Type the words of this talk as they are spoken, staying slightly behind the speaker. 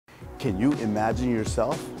Can you imagine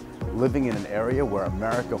yourself living in an area where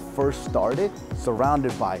America first started,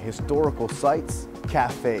 surrounded by historical sites,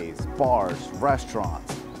 cafes, bars,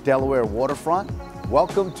 restaurants, Delaware waterfront?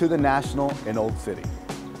 Welcome to the National in Old City.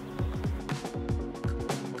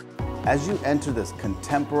 As you enter this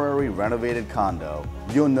contemporary renovated condo,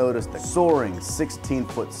 you'll notice the soaring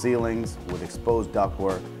 16-foot ceilings with exposed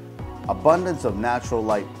ductwork, abundance of natural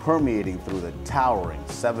light permeating through the towering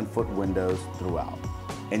 7-foot windows throughout.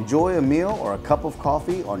 Enjoy a meal or a cup of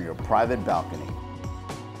coffee on your private balcony.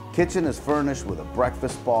 Kitchen is furnished with a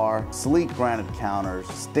breakfast bar, sleek granite counters,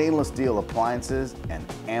 stainless steel appliances, and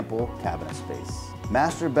ample cabinet space.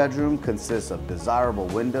 Master bedroom consists of desirable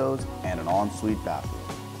windows and an ensuite bathroom.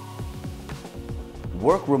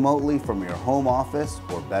 Work remotely from your home office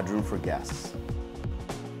or bedroom for guests.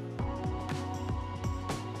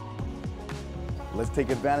 Let's take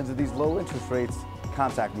advantage of these low interest rates.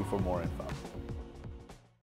 Contact me for more info.